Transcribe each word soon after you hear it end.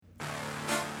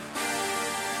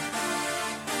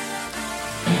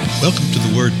Welcome to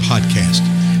the Word Podcast.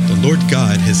 The Lord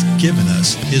God has given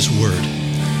us His Word.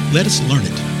 Let us learn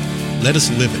it. Let us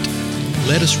live it.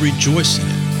 Let us rejoice in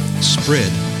it.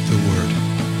 Spread the Word.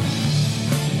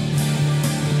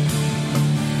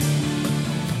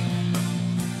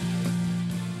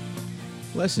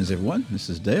 Blessings, everyone. This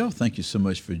is Dale. Thank you so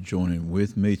much for joining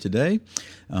with me today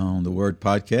on the Word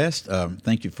Podcast.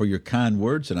 Thank you for your kind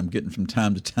words that I'm getting from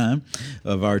time to time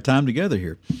of our time together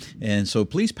here. And so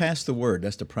please pass the word.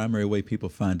 That's the primary way people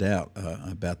find out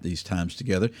about these times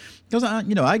together. Because I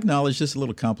acknowledge this is a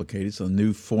little complicated. It's a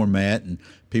new format, and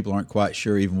people aren't quite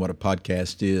sure even what a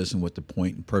podcast is and what the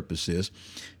point and purpose is.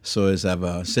 So as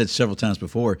I've said several times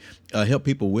before, help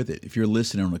people with it. If you're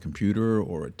listening on a computer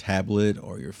or a tablet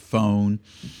or your phone,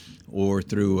 or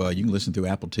through, you can listen through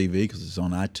Apple TV because it's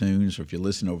on iTunes, or if you're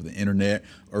listening over the internet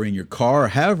or in your car,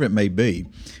 however it may be,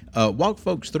 walk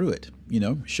folks through it.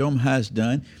 Show them how it's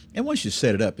done. And once you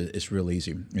set it up, it's real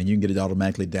easy. And you can get it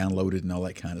automatically downloaded and all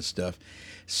that kind of stuff.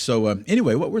 So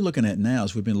anyway, what we're looking at now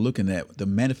is we've been looking at the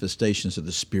manifestations of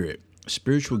the Spirit,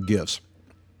 spiritual gifts.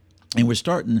 And we're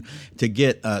starting to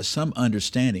get some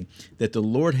understanding that the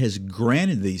Lord has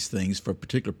granted these things for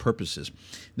particular purposes.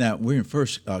 Now, we're in 1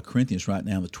 Corinthians right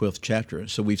now in the 12th chapter.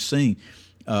 So we've seen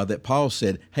that Paul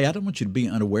said, hey, I don't want you to be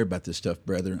unaware about this stuff,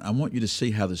 brethren. I want you to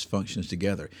see how this functions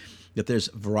together. That there's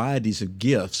varieties of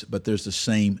gifts, but there's the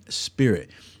same Spirit.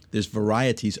 There's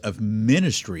varieties of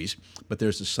ministries, but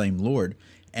there's the same Lord.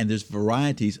 And there's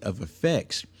varieties of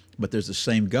effects, but there's the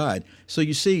same God. So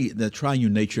you see the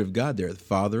triune nature of God there, the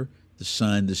Father, the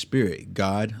Son, the Spirit,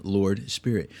 God, Lord,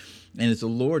 Spirit. And it's the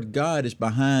Lord God is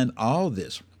behind all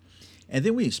this. And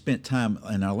then we spent time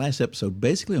in our last episode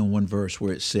basically on one verse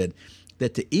where it said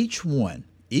that to each one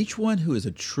who is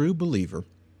a true believer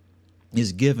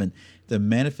is given the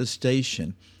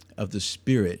manifestation of the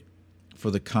Spirit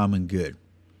for the common good.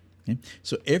 Okay?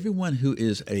 So everyone who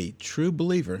is a true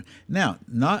believer, now,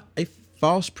 not a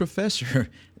false professor,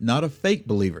 not a fake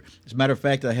believer. As a matter of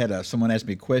fact, I had someone ask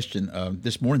me a question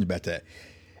this morning about that.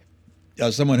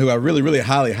 Someone who I really, really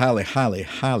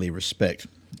highly respect.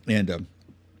 And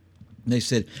they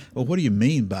said, well, what do you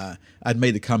mean by, I'd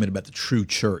made the comment about the true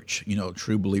church,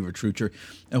 true believer, true church.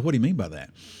 And what do you mean by that?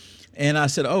 And I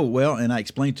said, oh, well, and I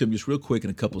explained to him just real quick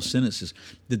in a couple of sentences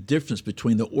the difference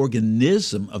between the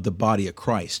organism of the body of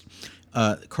Christ.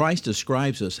 Christ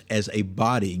describes us as a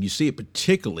body, and you see it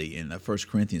particularly in 1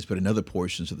 Corinthians, but in other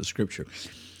portions of the Scripture,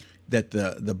 that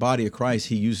the body of Christ,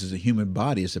 he uses a human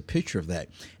body as a picture of that.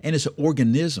 And it's an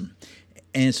organism.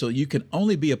 And so you can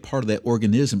only be a part of that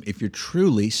organism if you're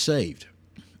truly saved.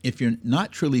 If you're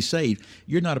not truly saved,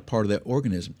 you're not a part of that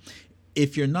organism.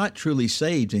 If you're not truly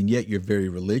saved and yet you're very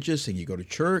religious and you go to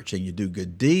church and you do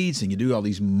good deeds and you do all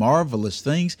these marvelous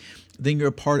things, then you're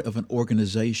a part of an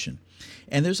organization.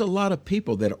 And there's a lot of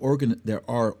people that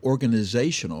are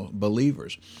organizational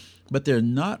believers, but they're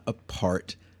not a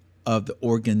part of the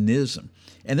organism.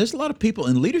 And there's a lot of people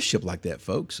in leadership like that,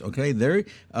 folks. Okay, they're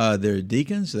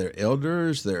deacons, they're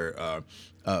elders, they're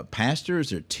pastors,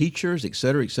 they're teachers, et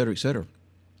cetera, et cetera, et cetera.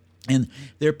 And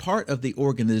they're part of the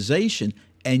organization,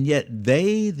 and yet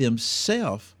they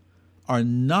themselves are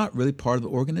not really part of the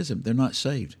organism. They're not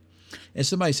saved. And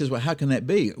somebody says, well, how can that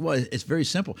be? Well, it's very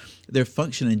simple. They're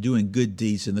functioning and doing good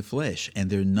deeds in the flesh, and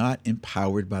they're not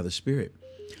empowered by the Spirit.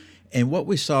 And what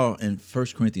we saw in 1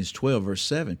 Corinthians 12, verse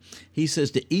 7, he says,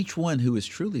 to each one who is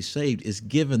truly saved is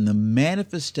given the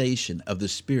manifestation of the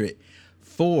Spirit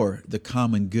for the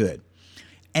common good.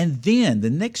 And then the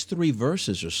next 3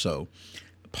 verses or so,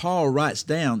 Paul writes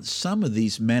down some of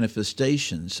these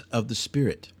manifestations of the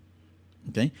Spirit.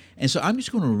 Okay, and so I'm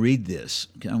just going to read this.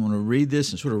 Okay? I'm going to read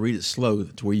this and sort of read it slow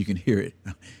to where you can hear it,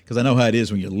 because I know how it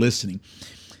is when you're listening.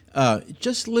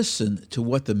 Just listen to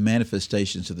what the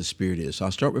manifestations of the Spirit is. So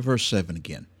I'll start with verse 7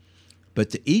 again.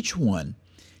 But to each one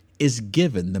is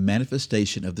given the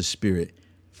manifestation of the Spirit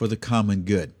for the common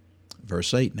good.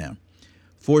 Verse 8 now.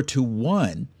 For to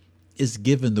one is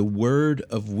given the word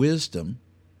of wisdom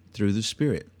through the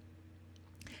Spirit,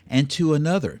 and to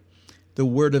another the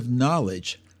word of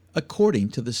knowledge according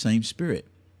to the same Spirit.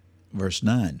 Verse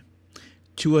 9,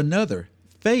 to another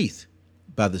faith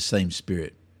by the same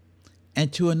Spirit,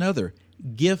 and to another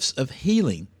gifts of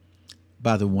healing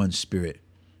by the one Spirit.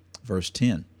 Verse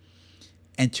 10,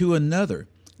 and to another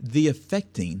the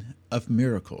effecting of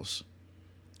miracles,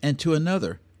 and to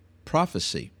another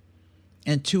prophecy,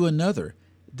 and to another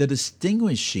the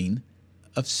distinguishing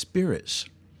of spirits,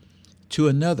 to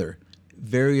another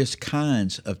various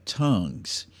kinds of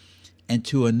tongues, and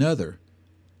to another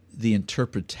the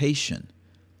interpretation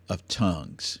of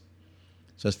tongues.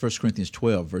 So that's 1 Corinthians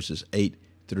 12, verses 8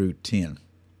 through 10.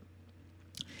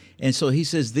 And so he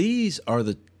says these are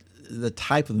the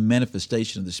type of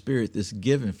manifestation of the Spirit that's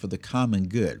given for the common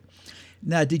good.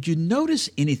 Now, did you notice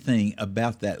anything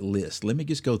about that list? Let me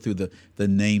just go through the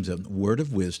names of them. Word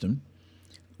of wisdom,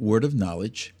 word of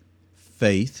knowledge,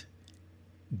 faith,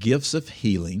 gifts of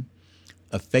healing,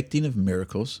 effecting of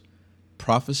miracles,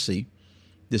 prophecy,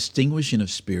 distinguishing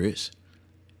of spirits,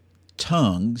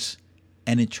 tongues,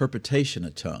 and interpretation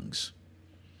of tongues.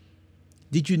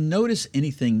 Did you notice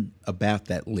anything about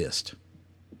that list?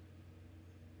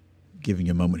 Giving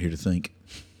you a moment here to think.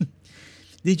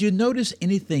 Did you notice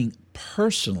anything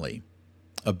personally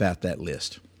about that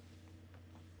list?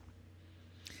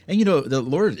 And you know, the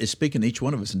Lord is speaking to each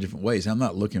one of us in different ways. I'm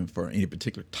not looking for any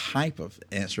particular type of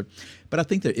answer, but I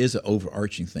think there is an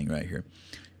overarching thing right here.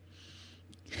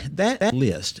 That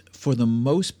list, for the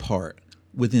most part,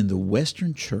 within the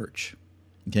Western church,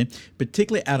 okay,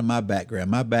 particularly out of my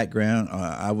background.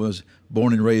 I was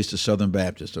born and raised a Southern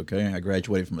Baptist, okay? I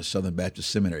graduated from a Southern Baptist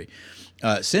seminary.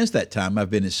 Since that time, I've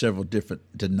been in several different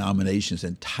denominations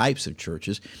and types of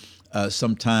churches,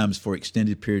 sometimes for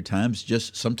extended period of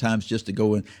times, sometimes just to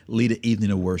go and lead an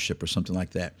evening of worship or something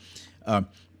like that.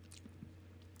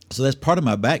 So that's part of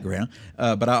my background.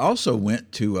 But I also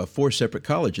went to 4 separate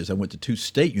colleges. I went to 2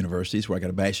 state universities where I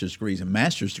got a bachelor's degree and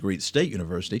master's degree at State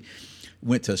University.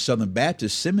 Went to a Southern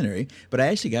Baptist seminary, but I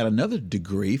actually got another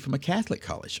degree from a Catholic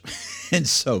college. And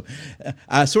so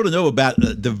I sort of know about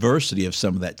the diversity of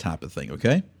some of that type of thing,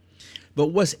 okay? But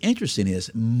what's interesting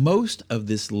is most of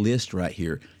this list right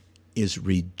here is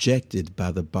rejected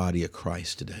by the body of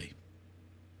Christ today.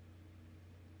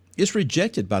 It's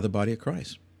rejected by the body of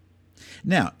Christ.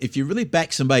 Now, if you really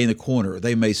back somebody in the corner,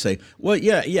 they may say, well,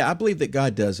 yeah, I believe that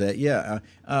God does that. Yeah,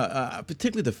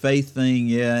 particularly the faith thing,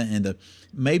 yeah, and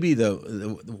maybe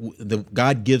the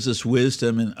God gives us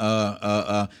wisdom, and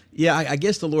yeah, I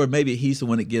guess the Lord, maybe he's the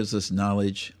one that gives us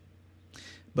knowledge.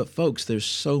 But folks, there's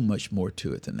so much more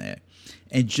to it than that.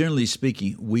 And generally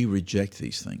speaking, we reject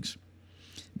these things.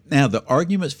 Now, the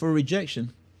arguments for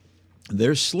rejection,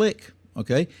 they're slick.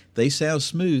 Okay, they sound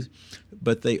smooth,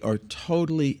 but they are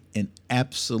totally and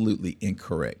absolutely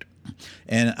incorrect.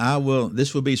 And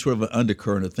this will be sort of an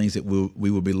undercurrent of things that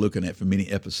we will be looking at for many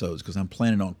episodes, because I'm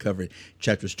planning on covering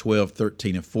chapters 12,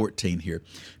 13, and 14 here.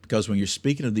 Because when you're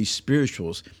speaking of these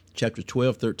spirituals, chapter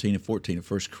 12, 13, and 14 of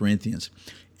 1 Corinthians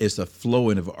is the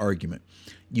flowing of argument.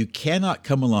 You cannot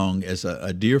come along, as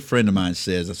a dear friend of mine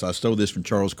says, so I stole this from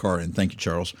Charles Carr, and thank you,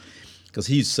 Charles, because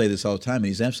he used to say this all the time, and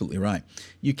he's absolutely right.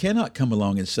 You cannot come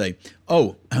along and say,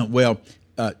 oh, well,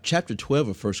 chapter 12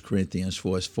 of 1 Corinthians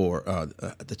was for,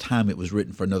 at the time it was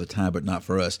written for another time, but not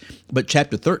for us. But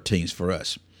chapter 13 is for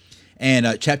us.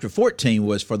 And chapter 14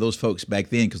 was for those folks back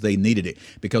then because they needed it,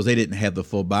 because they didn't have the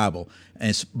full Bible.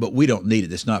 But we don't need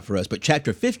it. It's not for us. But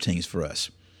chapter 15 is for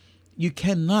us. You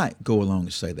cannot go along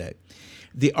and say that.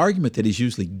 The argument that is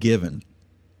usually given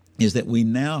is that we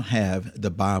now have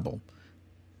the Bible,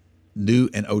 New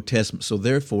and Old Testament, so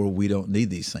therefore we don't need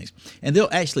these things. And they'll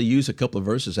actually use a couple of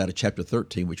verses out of chapter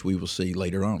 13, which we will see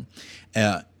later on,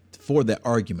 for that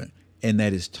argument. And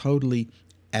that is totally,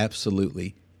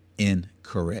 absolutely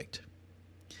incorrect.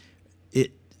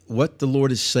 What the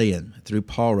Lord is saying through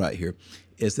Paul right here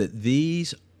is that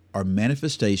these are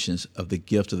manifestations of the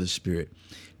gift of the Spirit.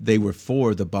 They were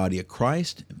for the body of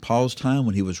Christ in Paul's time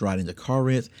when he was writing to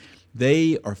Corinth.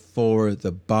 They are for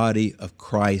the body of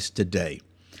Christ today.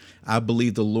 I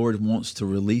believe the Lord wants to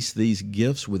release these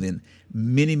gifts within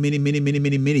many,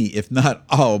 if not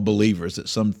all believers at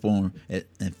some form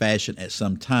and fashion at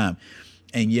some time.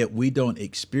 And yet we don't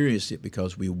experience it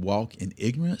because we walk in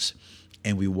ignorance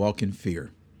and we walk in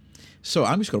fear. So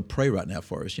I'm just going to pray right now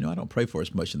for us. You know, I don't pray for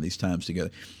us much in these times together,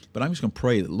 but I'm just going to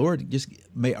pray that, Lord, just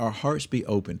may our hearts be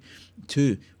open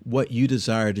to what you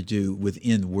desire to do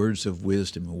within words of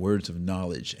wisdom and words of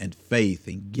knowledge and faith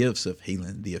and gifts of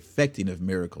healing, the effecting of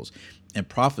miracles and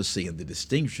prophecy and the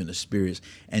distinction of spirits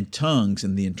and tongues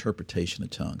and the interpretation of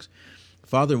tongues.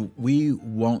 Father, we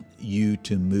want you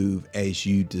to move as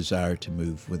you desire to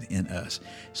move within us.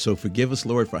 So forgive us,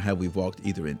 Lord, for how we've walked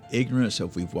either in ignorance or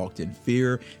if we've walked in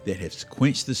fear that has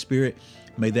quenched the Spirit.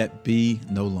 May that be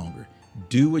no longer.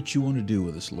 Do what you want to do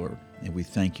with us, Lord, and we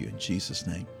thank you in Jesus'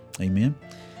 name. Amen.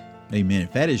 Amen.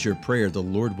 If that is your prayer, the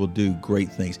Lord will do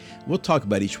great things. We'll talk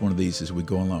about each one of these as we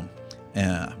go along.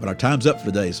 But our time's up for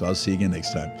today, so I'll see you again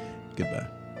next time. Goodbye.